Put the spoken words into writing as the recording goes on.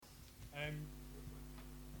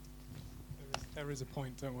There is a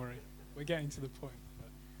point, don't worry. We're getting to the point, but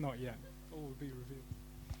not yet. All will be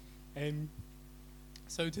revealed.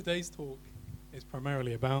 So today's talk is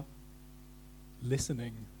primarily about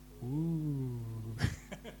listening. Ooh.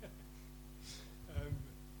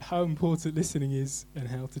 How important listening is and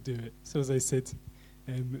how to do it. So as I said,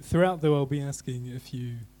 throughout though I'll be asking a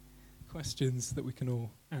few questions that we can all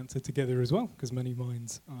answer together as well, because many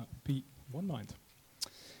minds beat one mind.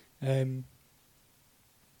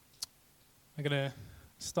 I'm going to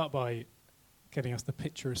start by getting us to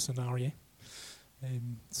picture a scenario.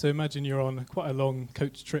 So imagine you're on quite a long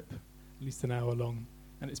coach trip, at least an hour long,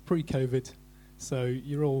 and it's pre-COVID, so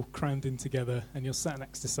you're all crammed in together and you're sat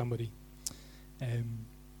next to somebody.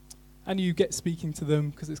 And you get speaking to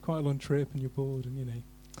them because it's quite a long trip and you're bored and, you know.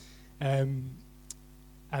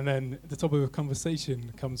 And then the topic of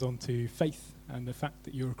conversation comes on to faith and the fact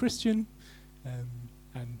that you're a Christian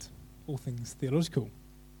and all things theological.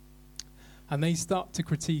 And they start to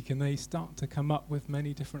critique and they start to come up with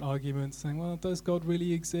many different arguments saying, well, does God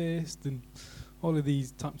really exist? And all of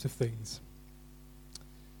these types of things.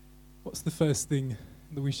 What's the first thing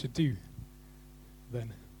that we should do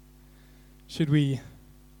then? Should we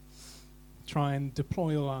try and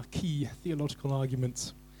deploy all our key theological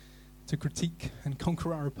arguments to critique and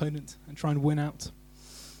conquer our opponent and try and win out?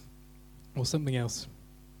 Or something else?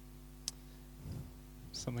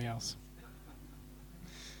 Something else.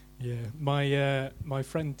 Yeah, my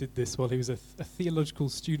friend did this while he was a theological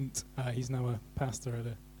student. He's now a pastor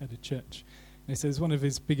at a church. And he says one of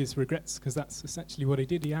his biggest regrets, because that's essentially what he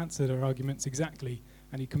did. He answered our arguments exactly,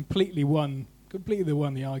 and he completely won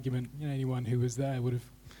the argument. You know, anyone who was there would have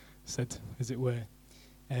said, as it were.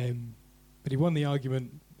 But he won the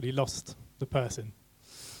argument, but he lost the person.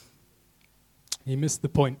 He missed the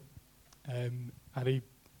point, and he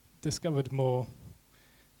discovered more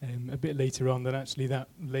a bit later on that actually that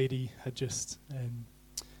lady had just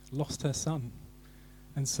lost her son.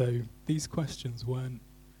 And so these questions weren't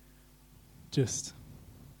just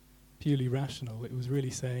purely rational. It was really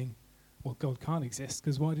saying, well, God can't exist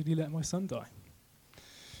because why did he let my son die?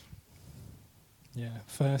 Yeah,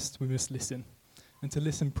 first we must listen. And to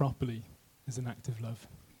listen properly is an act of love.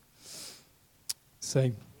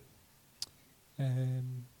 So,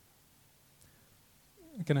 I'm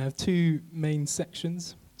going to have two main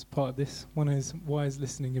sections as part of this. One is, why is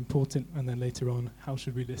listening important? And then later on, how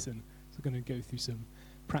should we listen? So we're going to go through some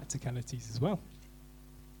practicalities as well.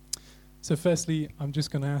 So firstly, I'm just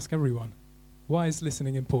going to ask everyone, why is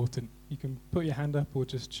listening important? You can put your hand up or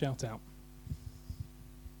just shout out.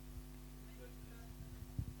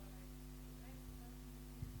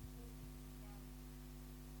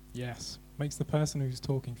 Yes, makes the person who's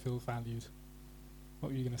talking feel valued.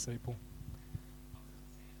 What were you going to say, Paul?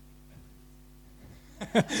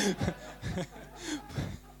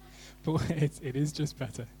 But it is just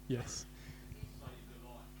better, yes.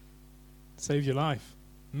 Save your life.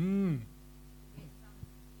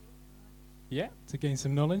 Yeah, to gain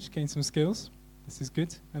some knowledge, gain some skills. This is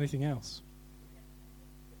good. Anything else?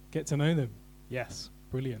 Get to know them. Yes,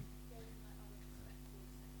 brilliant.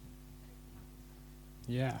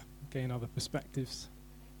 Yeah, gain other perspectives.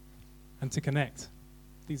 And to connect.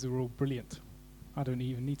 These are all brilliant. I don't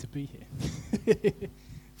even need to be here.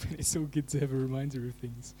 But it's all good to have a reminder of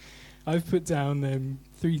things. I've put down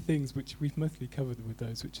 3 things which we've mostly covered with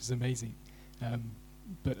those, which is amazing.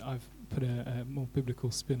 But I've put a more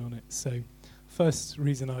biblical spin on it. So first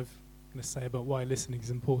reason I'm going to say about why listening is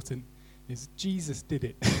important is Jesus did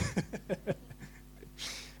it.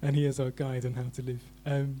 And he is our guide on how to live.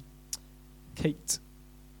 Kate,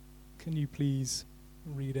 can you please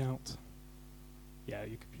read out? Yeah,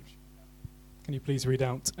 you can. Can you please read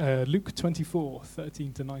out Luke 24,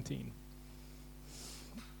 13 to 19?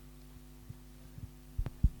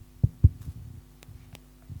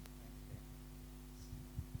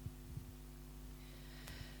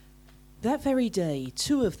 That very day,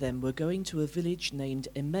 2 of them were going to a village named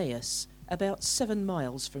Emmaus, about 7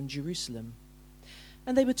 miles from Jerusalem.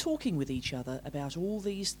 And they were talking with each other about all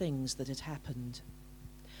these things that had happened.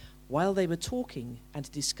 While they were talking and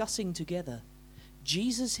discussing together,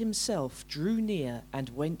 Jesus himself drew near and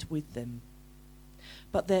went with them.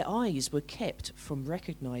 But their eyes were kept from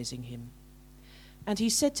recognizing him. And he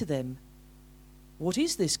said to them, "What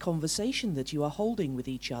is this conversation that you are holding with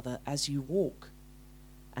each other as you walk?"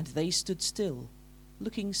 And they stood still,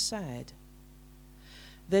 looking sad.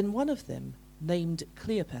 Then one of them, named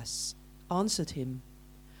Cleopas, answered him,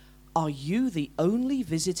 "Are you the only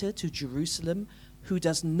visitor to Jerusalem who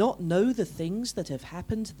does not know the things that have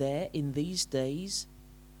happened there in these days?"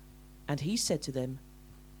 And he said to them,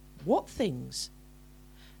 "What things?"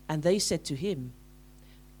 And they said to him,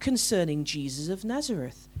 concerning Jesus of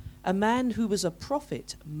Nazareth, a man who was a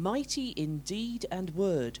prophet, mighty in deed and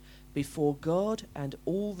word, before God and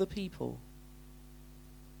all the people.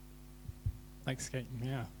 Thanks, Kate.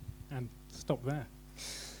 Yeah, and stop there.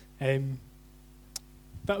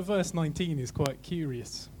 That verse 19 is quite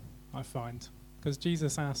curious, I find, because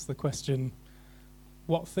Jesus asked the question,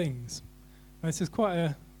 what things? And this is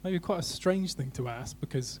maybe quite a strange thing to ask,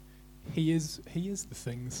 because he is the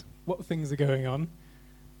things. What things are going on?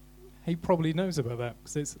 He probably knows about that,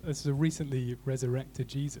 because it's a recently resurrected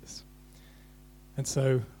Jesus. And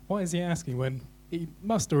so why is he asking when he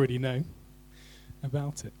must already know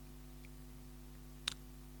about it?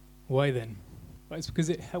 Why then? Well, it's because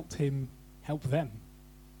it helped him help them.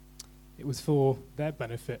 It was for their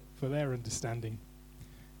benefit, for their understanding.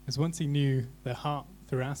 Because once he knew their heart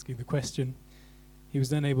through asking the question, he was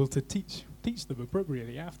then able to teach them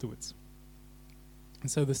appropriately afterwards.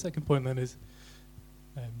 And so the second point then is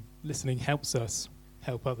listening helps us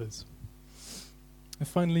help others. And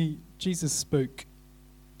finally, Jesus spoke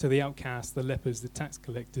to the outcasts, the lepers, the tax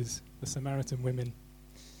collectors, the Samaritan women.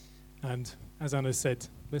 And as Anna said,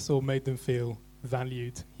 this all made them feel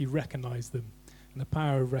valued. He recognized them. And the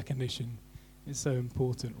power of recognition is so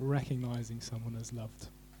important, recognizing someone as loved.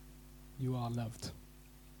 You are loved.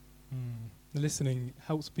 Listening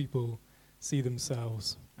helps people see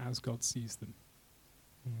themselves as God sees them.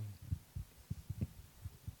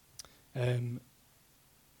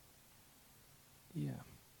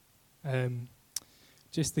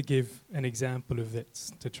 Just to give an example of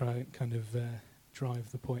it, to try and kind of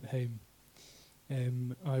drive the point home.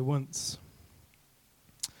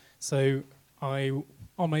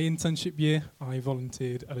 On my internship year, I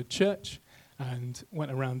volunteered at a church and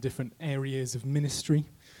went around different areas of ministry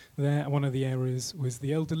there. One of the areas was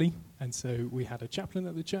the elderly, and so we had a chaplain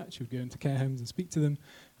at the church who would go into care homes and speak to them.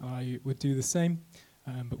 I would do the same,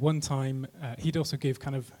 but one time he'd also give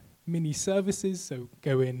kind of mini services, so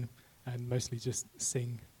go in and mostly just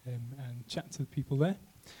sing and chat to the people there.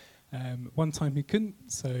 One time he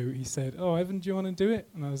couldn't, so he said, "Oh, Evan, do you want to do it?"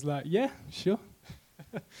 And I was like, "Yeah, sure."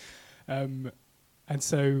 And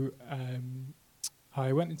so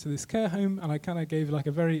I went into this care home, and I kind of gave like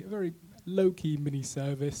a very, very low-key mini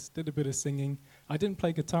service, did a bit of singing. I didn't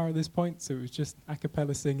play guitar at this point, so it was just a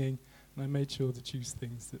cappella singing, and I made sure to choose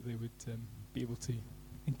things that they would be able to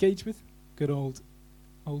engage with, good old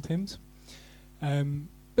hymns.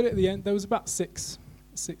 But at the end, there was about six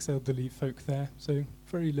elderly folk there, so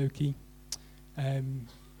very low-key.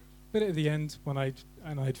 But at the end, when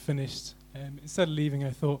I'd finished, instead of leaving,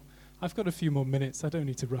 I thought, I've got a few more minutes. I don't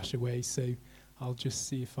need to rush away, so I'll just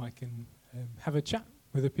see if I can have a chat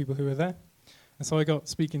with the people who were there. And so I got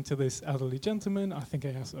speaking to this elderly gentleman. I think I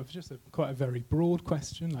asked just quite a very broad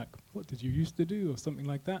question, like, what did you used to do, or something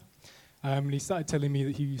like that. And he started telling me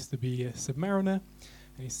that he used to be a submariner,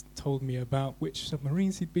 and he told me about which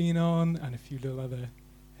submarines he'd been on, and a few little other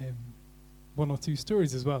one or two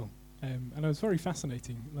stories as well. And it was very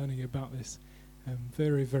fascinating learning about this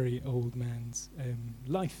very, very old man's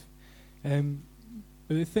life. But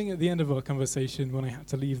the thing at the end of our conversation, when I had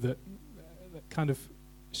to leave, that kind of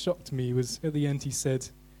shocked me was at the end he said,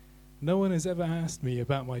 "No one has ever asked me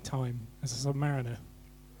about my time as a submariner."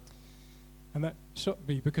 And that shocked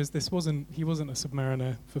me, because he wasn't a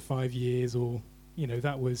submariner for 5 years, or,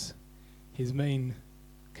 that was his main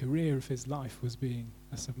career of his life, was being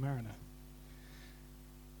a submariner.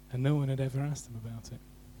 And no one had ever asked him about it.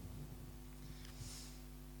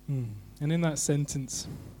 And in that sentence,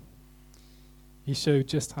 he showed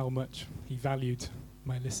just how much he valued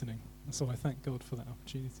my listening. And so I thank God for that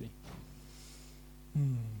opportunity.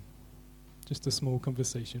 Just a small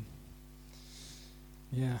conversation.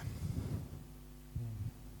 Yeah.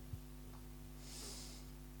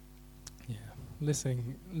 Yeah.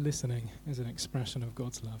 Listening is an expression of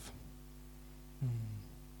God's love.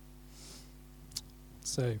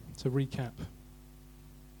 So, to recap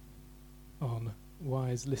on why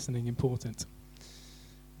is listening important.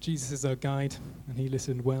 Jesus is our guide, and he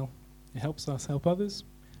listened well. It helps us help others,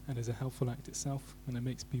 and is a helpful act itself, and it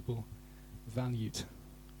makes people valued.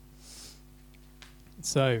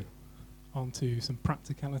 So, on to some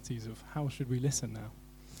practicalities of how should we listen now.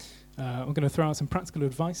 I'm going to throw out some practical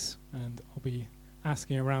advice, and I'll be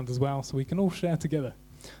asking around as well, so we can all share together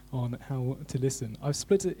on how to listen. I've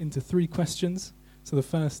split it into 3 questions. So the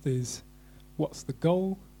first is, what's the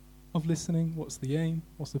goal of listening? What's the aim?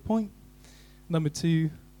 What's the point? Number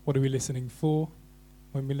 2, what are we listening for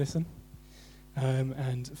when we listen?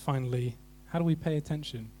 And finally, how do we pay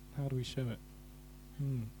attention? How do we show it?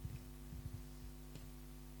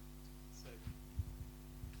 So,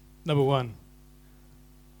 number 1,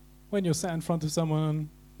 when you're sat in front of someone,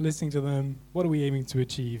 listening to them, what are we aiming to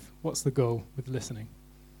achieve? What's the goal with listening?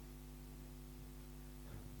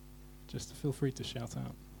 Just feel free to shout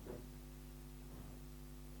out.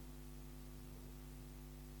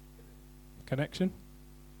 Connection?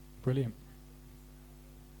 Brilliant.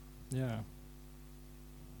 Yeah.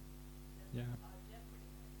 Yeah.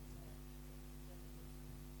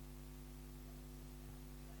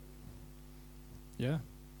 Yeah.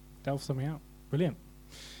 Delve something out. Brilliant.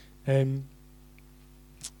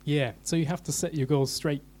 Yeah, so you have to set your goals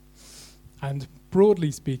straight. And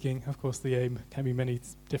broadly speaking, of course the aim can be many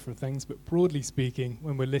different things, but broadly speaking,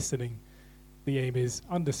 when we're listening, the aim is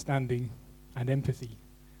understanding and empathy,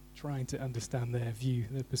 trying to understand their view,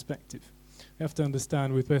 their perspective. We have to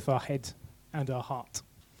understand with both our head and our heart,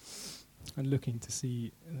 and looking to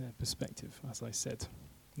see their perspective, as I said.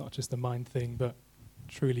 Not just a mind thing, but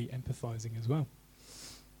truly empathizing as well.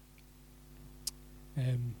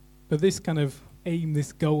 But this kind of aim,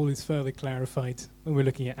 this goal is further clarified when we're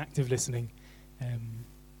looking at active listening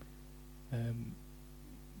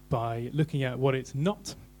by looking at what it's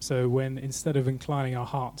not. So when instead of inclining our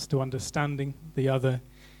hearts to understanding the other,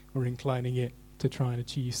 we're inclining it to try and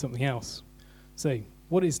achieve something else. So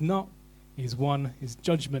what is not is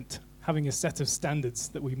judgment, having a set of standards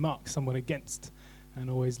that we mark someone against, and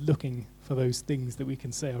always looking for those things that we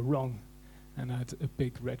can say are wrong and add a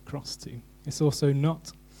big red cross to. It's also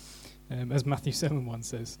not, as Matthew 7:1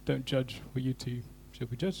 says, don't judge, or you too shall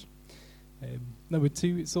be judged. Number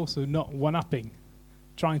 2, it's also not one-upping,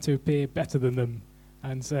 trying to appear better than them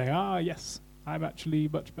and saying, yes, I'm actually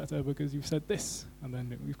much better because you've said this, and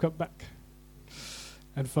then we've come back.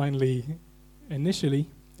 And finally, initially,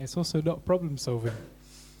 it's also not problem solving.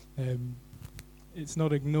 It's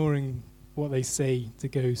not ignoring what they say to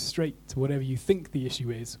go straight to whatever you think the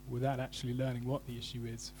issue is without actually learning what the issue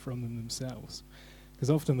is from them themselves. Because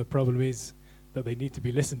often the problem is that they need to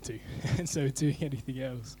be listened to, and so doing anything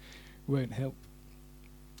else won't help,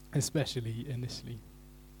 especially initially.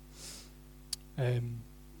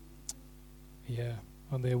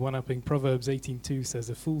 On the one-upping, Proverbs 18:2 says,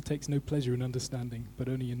 a fool takes no pleasure in understanding, but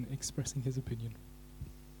only in expressing his opinion.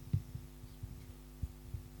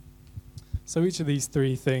 So each of these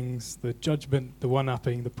 3 things, the judgment, the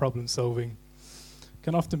one-upping, the problem-solving,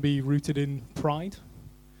 can often be rooted in pride.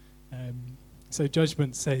 So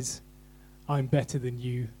judgment says, I'm better than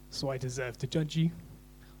you, so I deserve to judge you.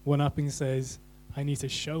 One-upping says, I need to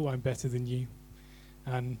show I'm better than you.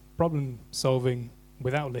 And problem-solving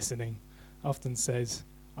without listening often says,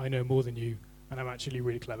 I know more than you, and I'm actually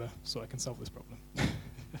really clever, so I can solve this problem.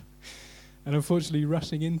 And unfortunately,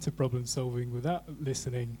 rushing into problem-solving without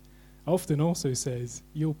listening often also says,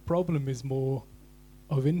 your problem is more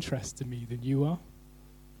of interest to me than you are.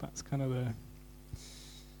 That's kind of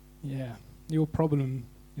your problem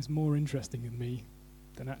is more interesting in me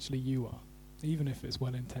than actually you are. Even if it's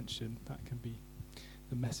well-intentioned, that can be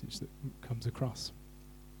the message that comes across.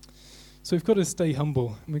 So we've got to stay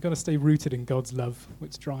humble, and we've got to stay rooted in God's love,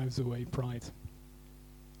 which drives away pride.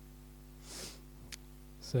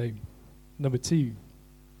 So, number 2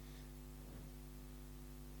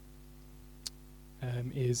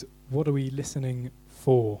 is, what are we listening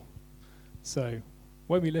for? So,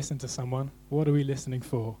 when we listen to someone, what are we listening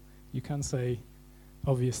for? You can say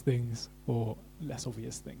obvious things or less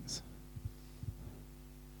obvious things.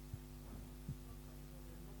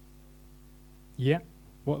 Yeah,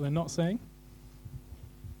 what they're not saying.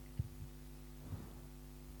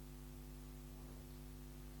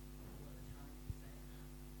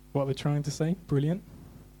 What they're trying to say, brilliant.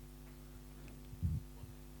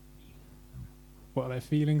 What their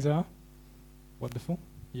feelings are, wonderful,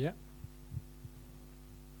 yeah.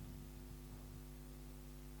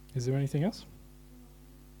 Is there anything else?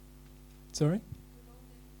 Sorry?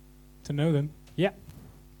 To know them, yeah.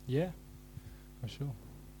 Yeah, for sure.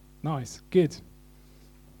 Nice, good.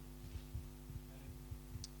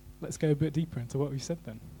 Let's go a bit deeper into what we said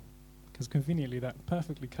then, because conveniently that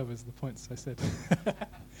perfectly covers the points I said,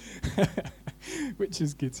 which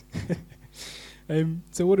is good.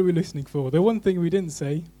 So what are we listening for? The one thing we didn't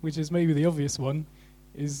say, which is maybe the obvious one,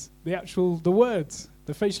 is the words,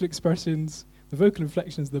 the facial expressions, the vocal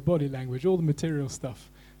inflections, the body language, all the material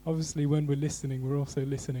stuff. Obviously, when we're listening, we're also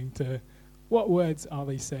listening to what words are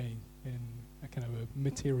they saying in a kind of a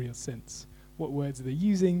material sense. What words are they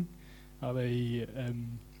using? Are they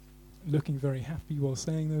looking very happy while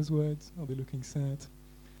saying those words? Are they looking sad?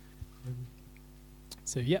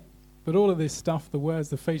 But all of this stuff, the words,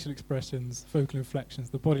 the facial expressions, vocal inflections,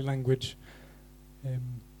 the body language,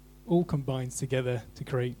 all combines together to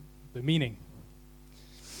create the meaning.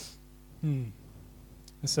 And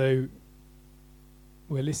so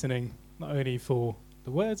we're listening not only for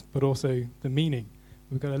the words, but also the meaning.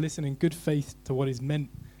 We've got to listen in good faith to what is meant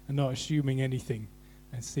and not assuming anything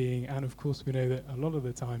and seeing. And of course, we know that a lot of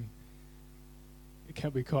the time it can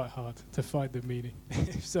be quite hard to find the meaning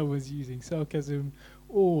if someone's using sarcasm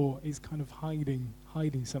or is kind of hiding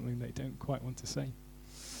something they don't quite want to say.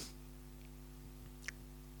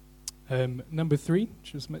 Number 3,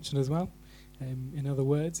 which was mentioned as well, in other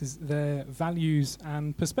words, is their values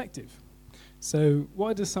and perspective. So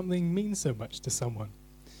why does something mean so much to someone?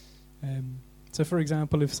 So for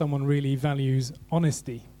example, if someone really values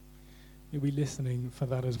honesty, you'll be listening for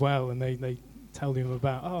that as well, and they tell you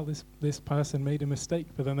about, oh, this person made a mistake,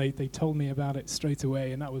 but then they told me about it straight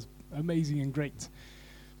away, and that was amazing and great.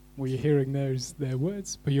 Well, you're hearing their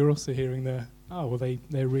words, but you're also hearing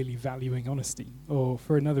they're really valuing honesty. Or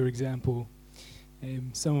for another example,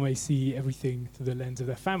 someone may see everything through the lens of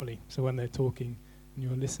their family. So when they're talking and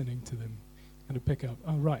you're listening to them, kind of pick up,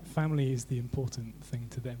 oh right, family is the important thing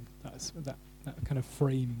to them. That kind of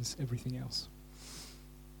frames everything else.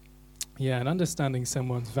 Yeah, and understanding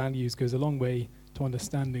someone's values goes a long way to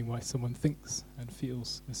understanding why someone thinks and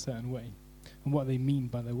feels a certain way and what they mean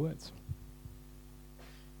by their words.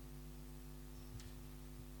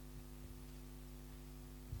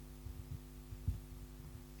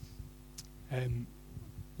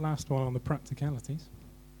 Last one on the practicalities.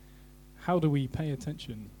 How do we pay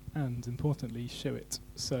attention and, importantly, show it?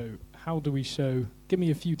 So how do we show, give me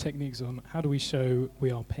a few techniques on how do we show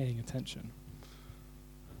we are paying attention?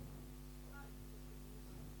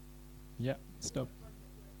 Yeah, stop.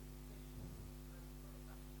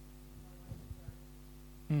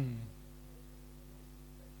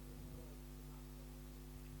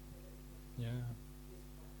 Yeah.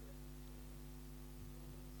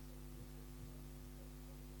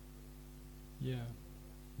 Yeah.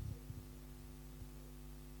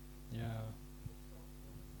 Yeah.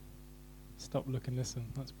 Stop, look, and listen.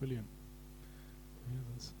 That's brilliant. Yeah,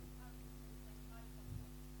 that's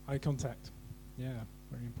eye contact. Yeah,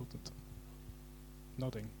 very important.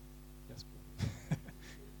 Nodding. Yes.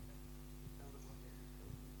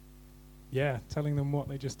 Yeah, telling them what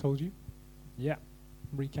they just told you. Yeah,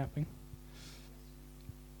 recapping.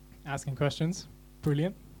 Asking questions.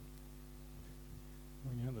 Brilliant.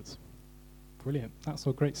 Oh, yeah, that's brilliant. That's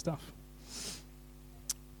all great stuff.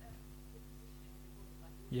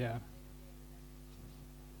 Yeah.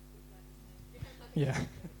 Yeah.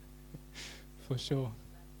 For sure.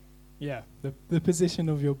 Yeah, the position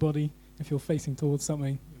of your body. If you're facing towards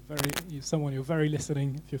something, you're very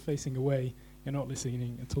listening. If you're facing away, you're not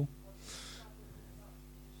listening at all.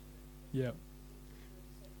 Yeah.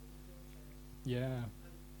 Yeah.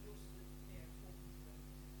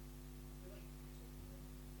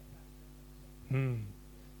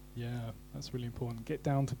 Yeah, that's really important. Get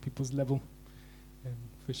down to people's level,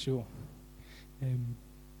 for sure.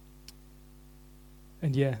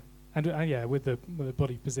 And yeah, with the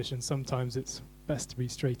body position, sometimes it's best to be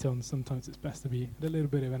straight on. Sometimes it's best to be at a little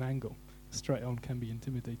bit of an angle. Straight on can be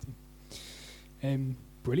intimidating.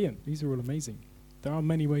 Brilliant. These are all amazing. There are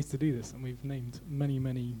many ways to do this, and we've named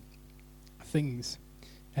many things.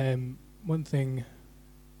 One thing.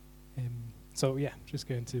 So yeah, just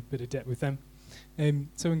go into a bit of depth with them.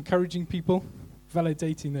 So encouraging people,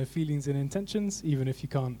 validating their feelings and intentions, even if you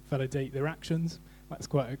can't validate their actions. That's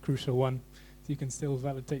quite a crucial one. So you can still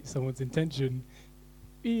validate someone's intention,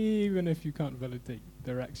 even if you can't validate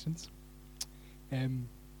their actions. And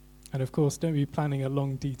of course, don't be planning a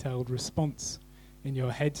long, detailed response in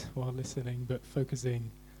your head while listening, but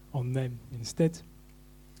focusing on them instead.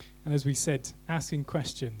 And as we said, asking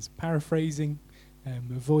questions, paraphrasing,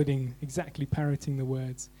 avoiding exactly parroting the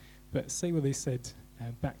words, but say what they said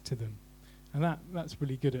back to them. And that's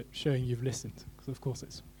really good at showing you've listened, because of course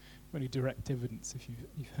it's really direct evidence if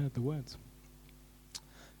you've heard the words.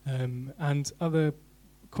 And other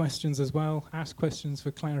questions as well, ask questions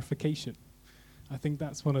for clarification. I think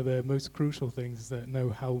that's one of the most crucial things, that know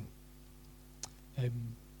how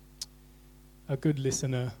a good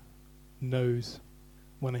listener knows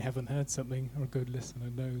when they haven't heard something, or a good listener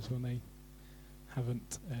knows when they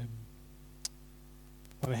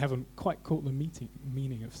haven't quite caught the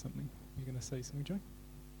meaning of something. You're going to say something, Joy?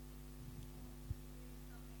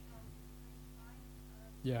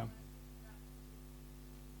 Yeah.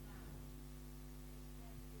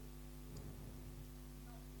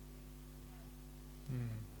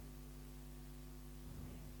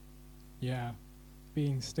 Yeah.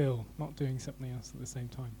 Being still, not doing something else at the same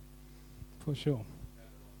time. For sure.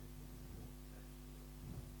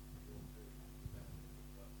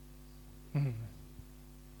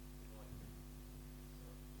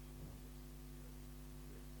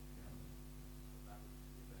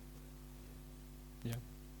 Yeah.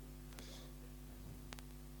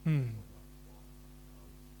 Hmm.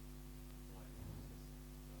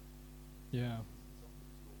 Yeah.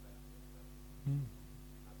 Hmm.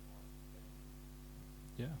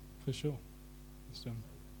 Yeah, for sure. It's,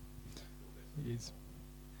 it is.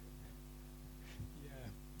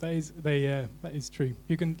 Yeah, that is true.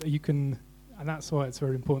 You can, and that's why it's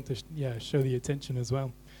very important to show the attention as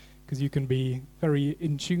well, because you can be very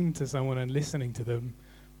in tune to someone and listening to them,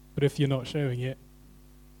 but if you're not showing it,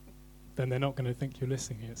 then they're not going to think you're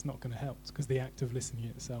listening. It's not going to help, because the act of listening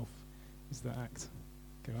itself is the act.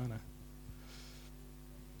 Go Anna.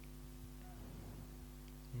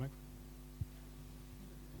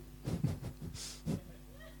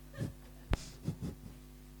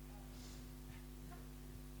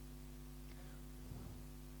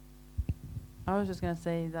 I was just going to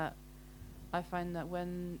say that I find that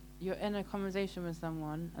when you're in a conversation with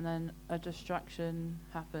someone and then a distraction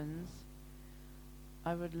happens,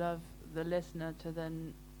 I would love the listener to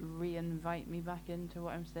then re-invite me back into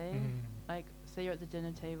what I'm saying. Like, say you're at the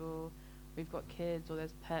dinner table, we've got kids or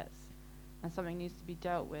there's pets, and something needs to be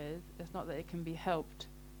dealt with. It's not that it can be helped,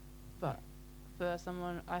 but for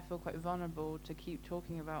someone, I feel quite vulnerable to keep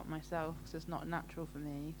talking about myself because it's not natural for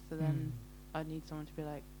me. So then I need someone to be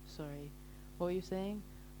like, sorry, what were you saying?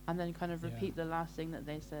 And then kind of repeat the last thing that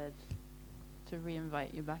they said to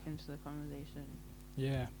re-invite you back into the conversation.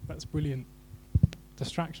 Yeah, that's brilliant.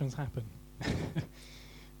 Distractions happen.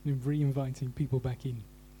 Re-inviting people back in.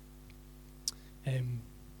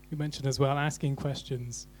 You mentioned as well asking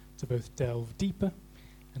questions to both delve deeper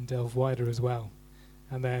and delve wider as well.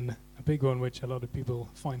 And then a big one which a lot of people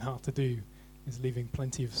find hard to do is leaving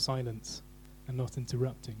plenty of silence and not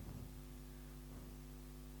interrupting.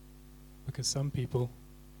 Because some people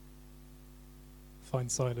find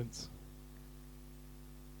silence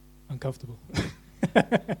uncomfortable.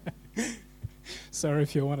 Sorry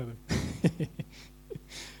if you're one of them.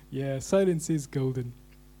 Yeah, silence is golden.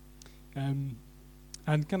 And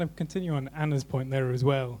kind of continue on Anna's point there as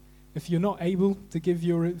well. If you're not able to give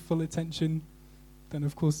your full attention, then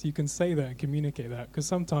of course you can say that and communicate that. Because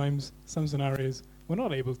sometimes, some scenarios, we're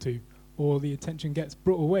not able to, or the attention gets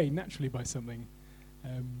brought away naturally by something.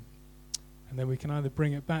 And then we can either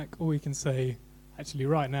bring it back, or we can say, actually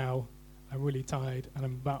right now, I'm really tired and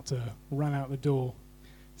I'm about to run out the door.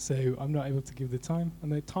 So I'm not able to give the time.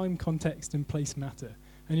 And the time, context, and place matter.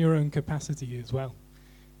 And your own capacity as well.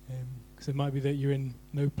 Because it might be that you're in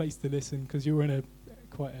no place to listen because you're in a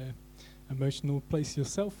quite a emotional place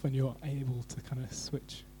yourself and you're able to kind of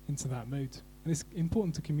switch into that mode. And it's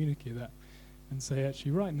important to communicate that and say,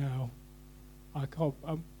 actually, right now,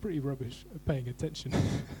 I'm pretty rubbish at paying attention.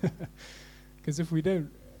 Because if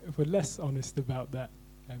we're less honest about that,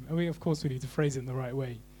 and of course we need to phrase it in the right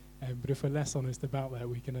way, but if we're less honest about that,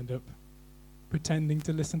 we can end up pretending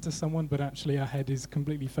to listen to someone, but actually our head is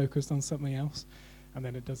completely focused on something else, and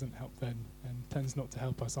then it doesn't help then, and tends not to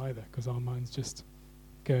help us either, because our mind's just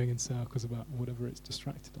going in circles about whatever it's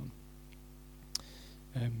distracted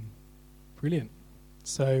on. Brilliant.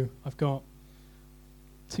 So I've got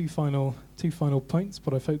two final points,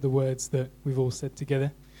 but I hope the words that we've all said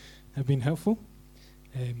together have been helpful,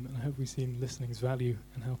 and I hope we've seen listening's value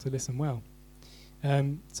and how to listen well.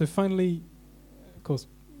 So finally, of course,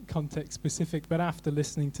 context specific, but after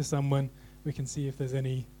listening to someone, we can see if there's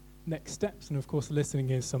any next steps. And of course,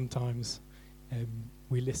 listening is sometimes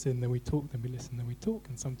we listen, then we talk, then we listen, then we talk,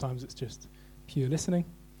 and sometimes it's just pure listening.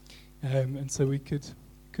 And so we could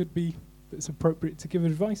be that it's appropriate to give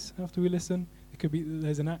advice after we listen. It could be that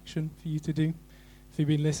there's an action for you to do. If you've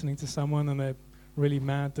been listening to someone and they're really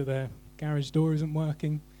mad that their garage door isn't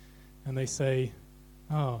working, and they say,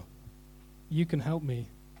 "Oh, you can help me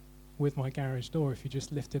with my garage door if you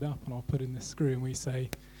just lift it up and I'll put in this screw," and we say,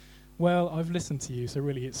 "Well, I've listened to you, so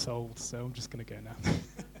really it's solved, so I'm just going to go now."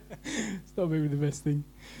 It's not maybe the best thing.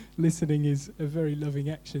 Listening is a very loving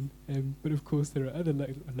action, but of course there are other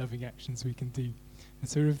loving actions we can do. And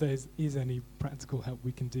so if there is any practical help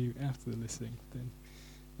we can do after the listening, then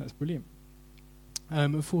that's brilliant.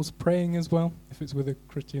 Of course, praying as well. If it's with a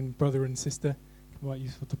Christian brother and sister, it's quite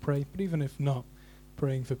useful to pray. But even if not,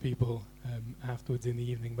 praying for people afterwards in the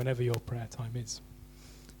evening, whenever your prayer time is.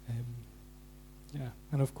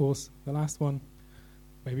 And of course, the last one,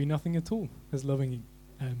 maybe nothing at all, as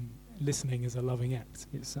listening is a loving act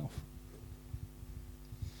itself.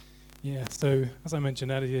 Yeah, so as I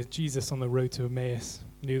mentioned earlier, Jesus on the road to Emmaus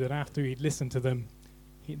knew that after he'd listened to them,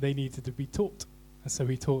 they needed to be taught. And so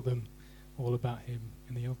he taught them all about him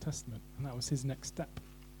in the Old Testament. And that was his next step.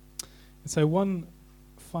 And so one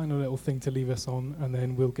final little thing to leave us on, and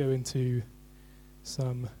then we'll go into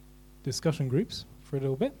some discussion groups for a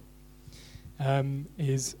little bit.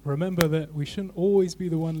 is remember that we shouldn't always be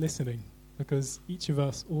the one listening, because each of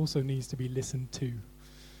us also needs to be listened to.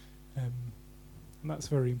 And that's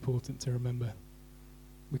very important to remember.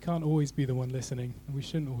 We can't always be the one listening, and we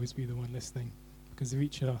shouldn't always be the one listening, because of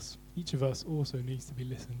each of us also needs to be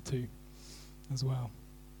listened to as well.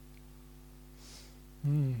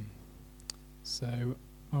 So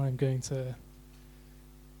I'm going to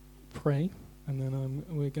pray, and then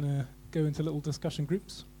we're going to go into little discussion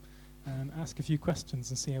groups and ask a few questions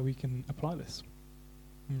and see how we can apply this.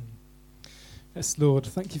 Yes, Lord,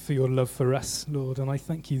 thank you for your love for us, Lord, and I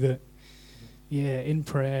thank you that, in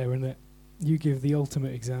prayer, and that you give the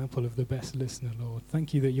ultimate example of the best listener, Lord.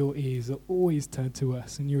 Thank you that your ears are always turned to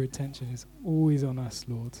us and your attention is always on us,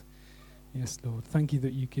 Lord. Yes, Lord. Thank you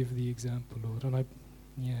that you give the example, Lord. And I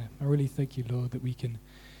really thank you, Lord, that we can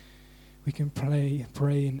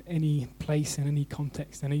pray in any place, in any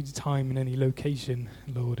context, any time, in any location,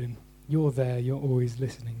 Lord. And you're there. You're always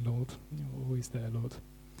listening, Lord. You're always there, Lord.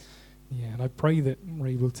 Yeah, and I pray that we're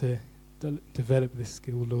able to develop this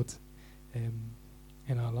skill, Lord,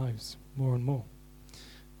 in our lives more and more.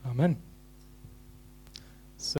 Amen.